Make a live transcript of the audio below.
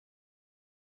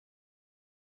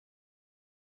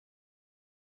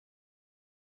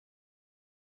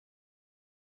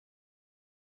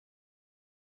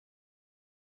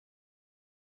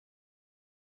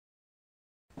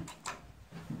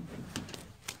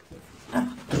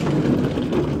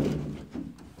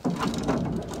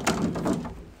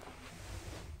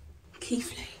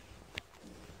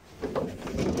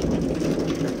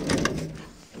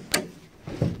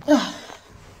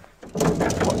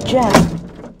gem.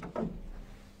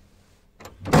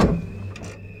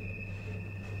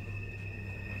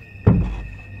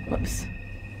 Whoops.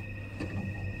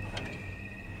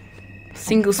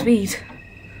 Single speed.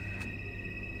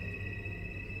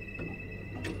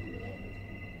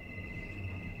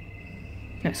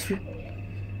 Let's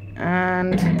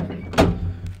and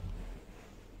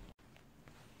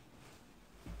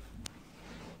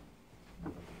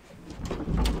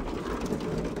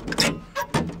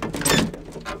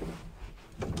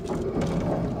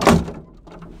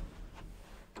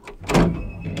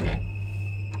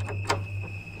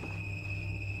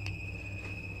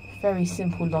very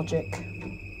simple logic.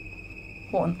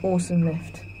 What an awesome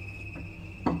lift.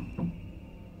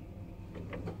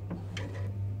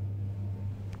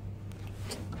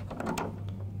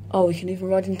 Oh, we can even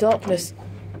ride in darkness.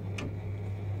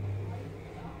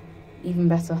 Even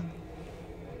better.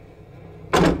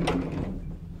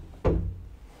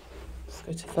 Let's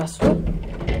go to the first floor.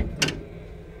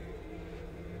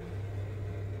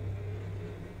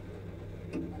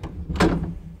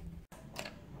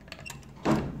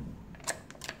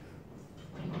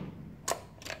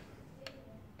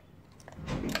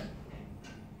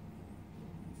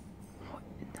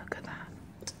 Look at that.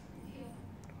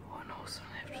 What an awesome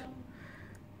lift.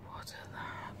 What at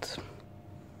that.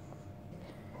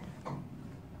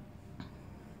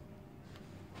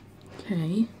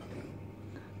 Okay.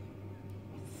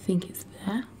 I think it's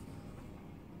there.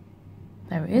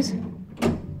 There it is.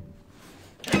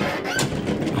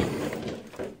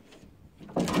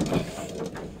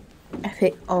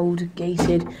 Epic old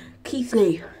gated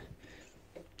Keighley.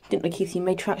 Didn't know Keighley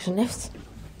made traction lifts.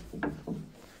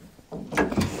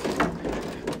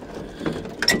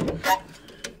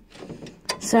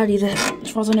 Sadly, as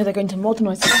far as I know, they're going to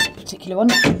modernise this particular one.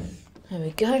 There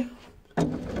we go.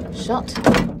 Shut.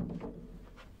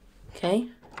 Okay.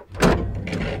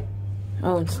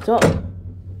 Oh, and stop.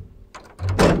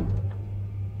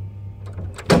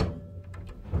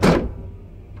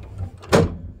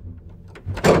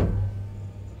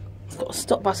 It's got a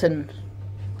stop button.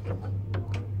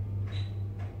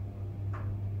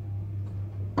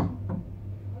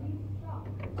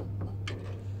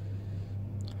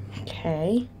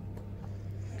 Okay,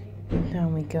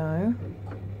 down we go.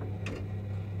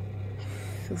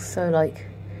 Feels so like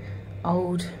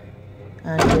old.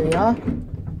 And here we are,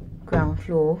 ground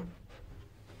floor.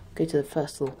 Go to the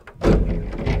first floor.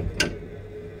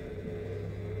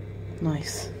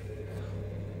 Nice.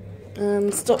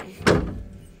 And stop.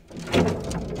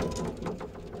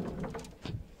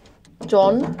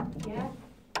 John? Yeah?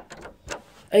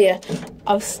 Oh yeah,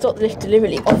 I've stopped the lift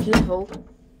deliberately off level.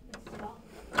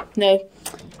 No,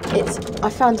 I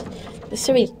found this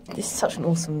is such an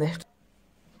awesome lift.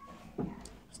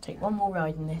 Let's take one more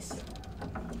ride in this.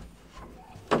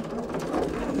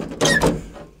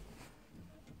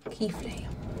 Keighley.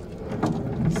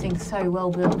 This thing's so well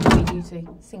built for heavy duty.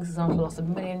 This thing's designed to last a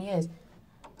million years.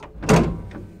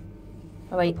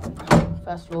 Oh wait,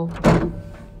 first floor.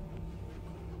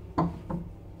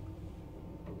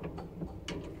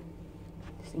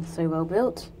 This thing's so well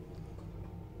built.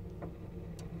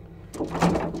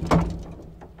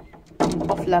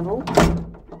 Off level.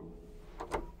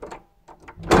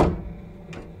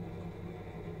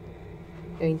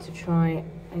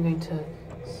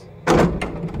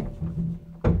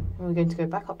 We're going to go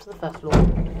back up to the first floor.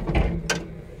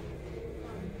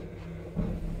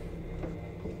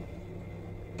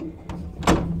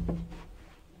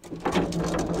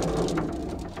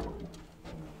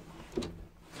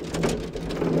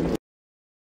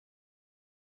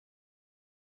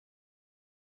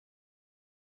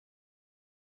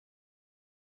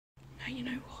 Now you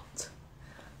know what?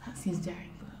 That seems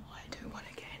daring, but I don't want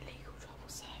to get in legal trouble,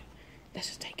 so let's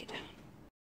just take